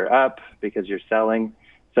markets are up because you're selling.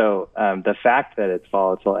 So the fact that it's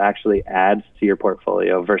volatile actually adds to your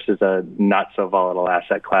portfolio versus a not so volatile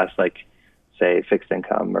asset class like, say, fixed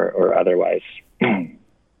income or otherwise.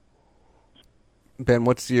 Ben,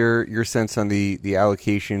 what's your sense on the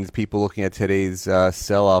allocations, people looking at today's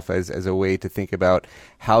sell-off as a way to think about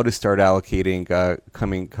how to start allocating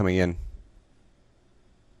coming in?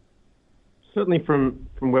 Certainly from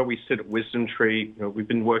where we sit at WisdomTree, we've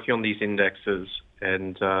been working on these indexes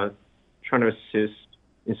and trying to assist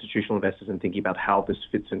institutional investors in thinking about how this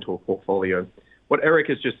fits into a portfolio. What Eric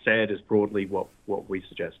has just said is broadly what we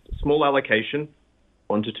suggest. A small allocation,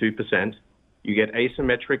 1 to 2%. You get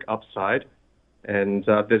asymmetric upside, and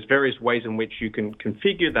there's various ways in which you can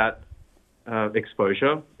configure that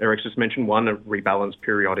exposure. Eric just mentioned one, a rebalance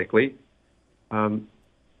periodically.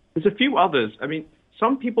 There's a few others. I mean,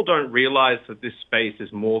 some people don't realize that this space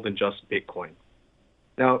is more than just Bitcoin.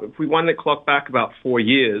 Now, if we wind the clock back about 4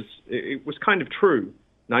 years, it was kind of true.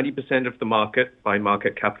 90% of the market by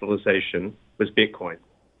market capitalization was Bitcoin.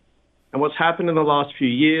 And what's happened in the last few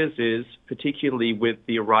years is, particularly with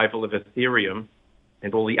the arrival of Ethereum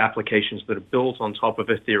and all the applications that are built on top of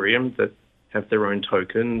Ethereum that have their own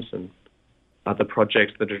tokens and other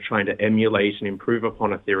projects that are trying to emulate and improve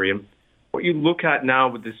upon Ethereum, what you look at now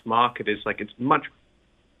with this market is like it's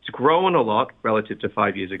grown a lot relative to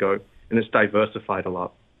 5 years ago, and it's diversified a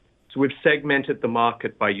lot. So we've segmented the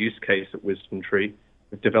market by use case at WisdomTree.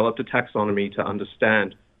 We've developed a taxonomy to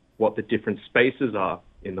understand what the different spaces are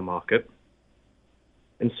in the market.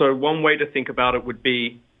 And so one way to think about it would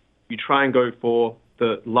be you try and go for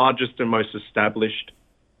the largest and most established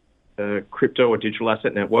crypto or digital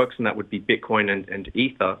asset networks, and that would be Bitcoin and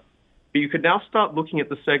Ether. But you could now start looking at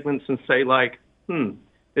the segments and say, like,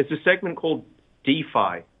 there's a segment called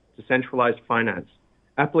DeFi, decentralized finance,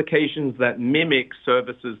 applications that mimic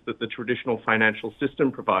services that the traditional financial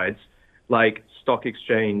system provides, like stock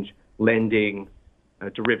exchange, lending,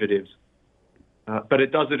 derivatives. But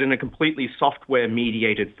it does it in a completely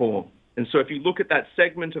software-mediated form. And so if you look at that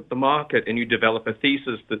segment of the market and you develop a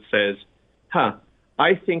thesis that says,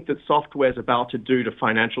 I think that software is about to do to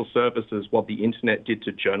financial services what the internet did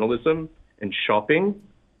to journalism and shopping,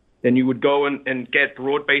 then you would go and get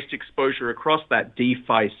broad-based exposure across that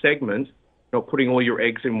DeFi segment, not putting all your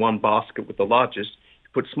eggs in one basket with the largest. You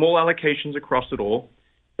put small allocations across it all,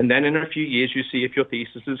 and then in a few years you see if your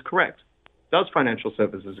thesis is correct. Does financial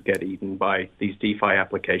services get eaten by these DeFi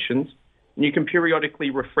applications? And you can periodically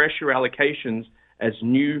refresh your allocations as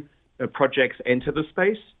new projects enter the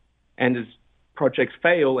space and as projects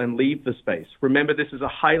fail and leave the space. Remember, this is a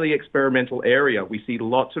highly experimental area. We see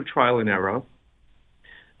lots of trial and error.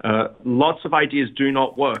 Lots of ideas do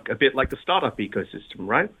not work, a bit like the startup ecosystem,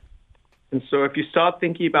 right? And so if you start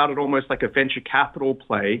thinking about it almost like a venture capital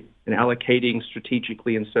play and allocating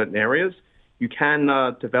strategically in certain areas, you can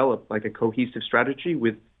develop like a cohesive strategy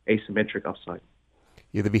with asymmetric upside.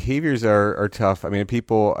 Yeah, the behaviors are tough. I mean,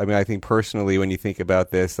 I think personally, when you think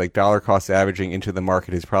about this, like dollar cost averaging into the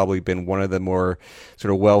market has probably been one of the more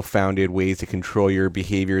sort of well-founded ways to control your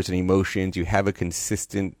behaviors and emotions. You have a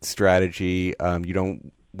consistent strategy. You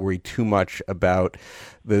don't worry too much about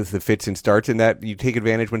the fits and starts, and that you take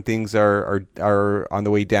advantage when things are on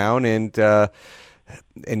the way down, and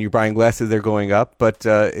you're buying less as they're going up. But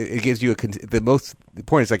it gives you the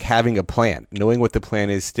point is like having a plan, knowing what the plan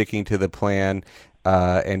is, sticking to the plan.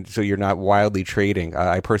 And so you're not wildly trading.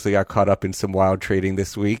 I personally got caught up in some wild trading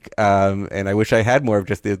this week, and I wish I had more of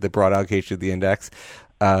just the broad allocation of the index.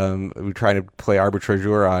 We're trying to play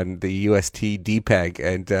arbitrageur on the UST DPEG,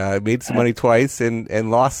 and made some money twice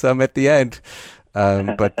and lost some at the end.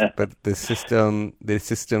 But the system,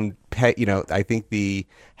 I think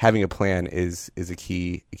having a plan is a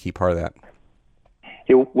key part of that.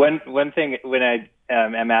 One thing when I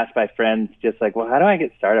am asked by friends, just like, well, how do I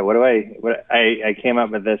get started? I came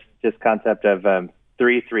up with this just concept of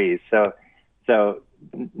 3 threes. So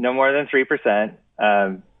no more than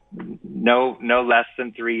 3%, no less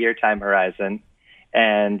than 3-year time horizon,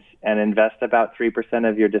 and invest about 3%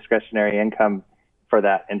 of your discretionary income for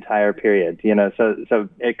that entire period. So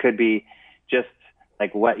it could be just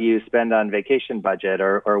like what you spend on vacation budget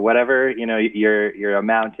or whatever, your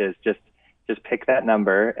amount is. Just pick that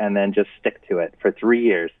number and then just stick to it for 3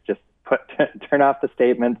 years. Just turn off the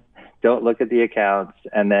statements, don't look at the accounts,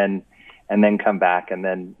 and then come back, and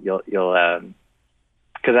then you'll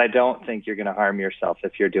because I don't think you're going to harm yourself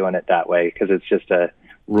if you're doing it that way, because it's just a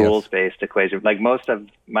rules-based equation. Like most of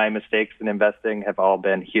my mistakes in investing have all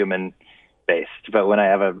been human-based, but when I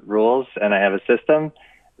have a rules and I have a system,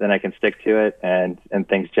 then I can stick to it, and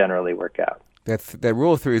things generally work out. That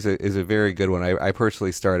rule of 3 is a very good one. I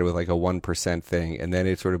personally started with like a 1% thing, and then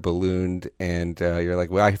it sort of ballooned, and you're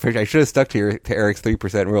like, well, I should have stuck to Eric's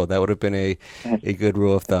 3% rule. That would have been a good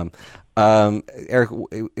rule of thumb. Eric,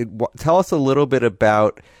 tell us a little bit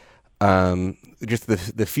about just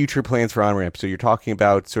the future plans for OnRamp. So you're talking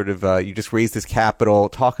about sort of you just raised this capital.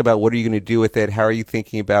 Talk about what are you going to do with it? How are you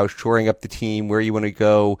thinking about shoring up the team? Where you want to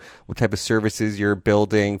go? What type of services you're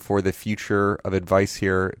building for the future of advice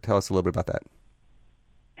here? Tell us a little bit about that.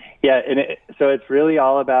 Yeah, so it's really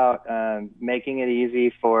all about making it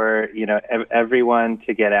easy for everyone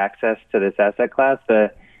to get access to this asset class.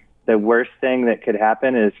 The worst thing that could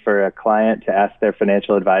happen is for a client to ask their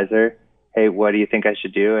financial advisor, hey, what do you think I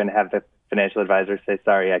should do? And have the financial advisor say,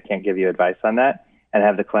 sorry, I can't give you advice on that. And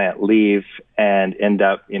have the client leave and end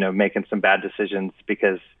up, making some bad decisions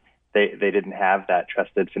because they didn't have that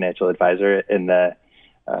trusted financial advisor in the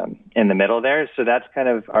in the middle there. So that's kind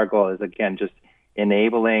of our goal, is again just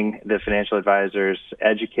enabling the financial advisors,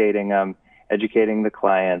 educating them, educating the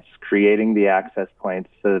clients, creating the access points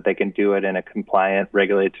so that they can do it in a compliant,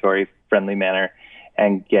 regulatory friendly manner,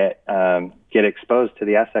 and get exposed to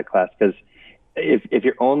the asset class. Because if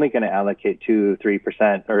you're only going to allocate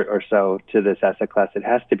 2-3% or so to this asset class, it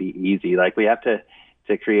has to be easy. Like, we have to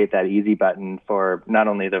create that easy button for not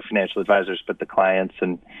only the financial advisors, but the clients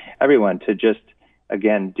and everyone to just,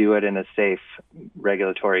 again, do it in a safe,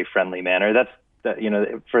 regulatory friendly manner. That's,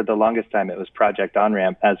 for the longest time, it was Project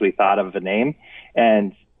OnRamp as we thought of a name.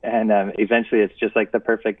 And eventually it's just like the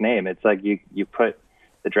perfect name. It's like you put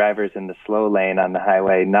the drivers in the slow lane on the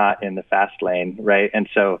highway, not in the fast lane, right? And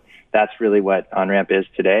so that's really what OnRamp is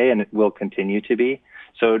today, and it will continue to be.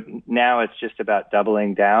 So now it's just about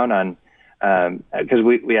doubling down on, because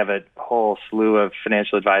we have a whole slew of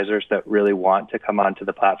financial advisors that really want to come onto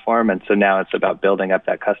the platform. And so now it's about building up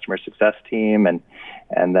that customer success team and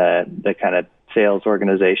the kind of sales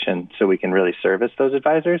organization so we can really service those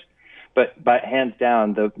advisors. But hands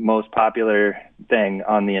down, the most popular thing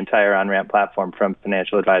on the entire OnRamp platform from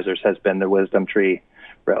financial advisors has been the WisdomTree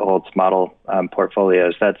Ritholtz model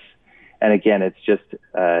portfolios. And again, it's just,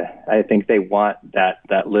 I think they want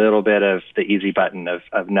that little bit of the easy button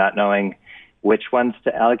of not knowing which ones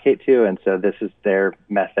to allocate to. And so this is their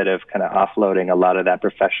method of kind of offloading a lot of that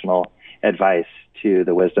professional advice to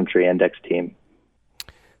the WisdomTree Index team.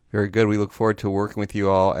 Very good. We look forward to working with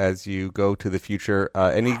you all as you go to the future.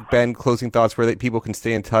 Any, Ben, closing thoughts where people can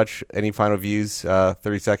stay in touch? Any final views?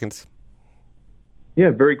 30 seconds.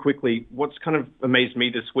 Yeah, very quickly. What's kind of amazed me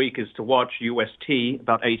this week is to watch UST,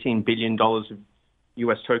 about $18 billion of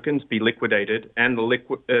US tokens, be liquidated, and the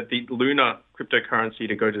Luna cryptocurrency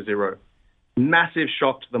to go to zero. Massive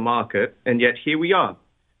shock to the market, and yet here we are.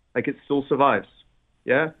 Like, it still survives.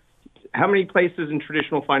 Yeah? How many places in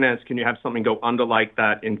traditional finance can you have something go under like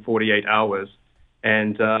that in 48 hours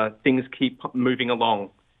and things keep moving along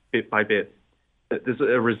bit by bit? There's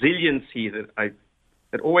a resiliency that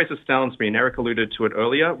always astounds me, and Eric alluded to it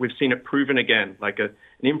earlier. We've seen it proven again, like an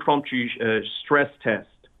impromptu stress test,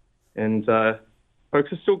 and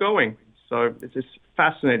folks are still going. So it's just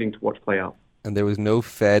fascinating to watch play out. And there was no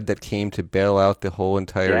Fed that came to bail out the whole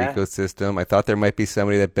entire ecosystem. I thought there might be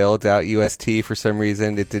somebody that bailed out UST for some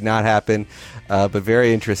reason. It did not happen, but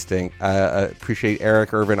very interesting. Appreciate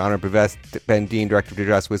Eric Ervin, Honor Bevest, Ben Dean, Director of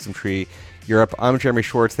Digital WisdomTree Europe. I'm Jeremy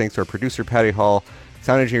Schwartz. Thanks to our producer, Patty Hall,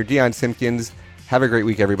 sound engineer, Dion Simpkins. Have a great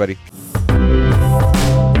week, everybody.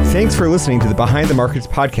 Thanks for listening to the Behind the Markets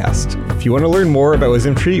podcast. If you want to learn more about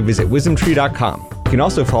WisdomTree, visit wisdomtree.com. You can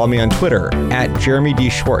also follow me on Twitter at Jeremy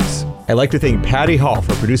D. Schwartz. I'd like to thank Patty Hall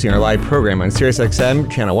for producing our live program on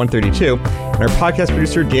SiriusXM channel 132 and our podcast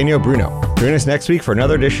producer, Daniel Bruno. Join us next week for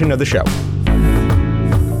another edition of the show.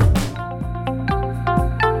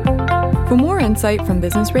 For more insight from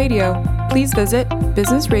Business Radio, please visit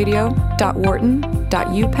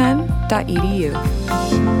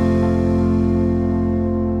businessradio.wharton.upenn.edu.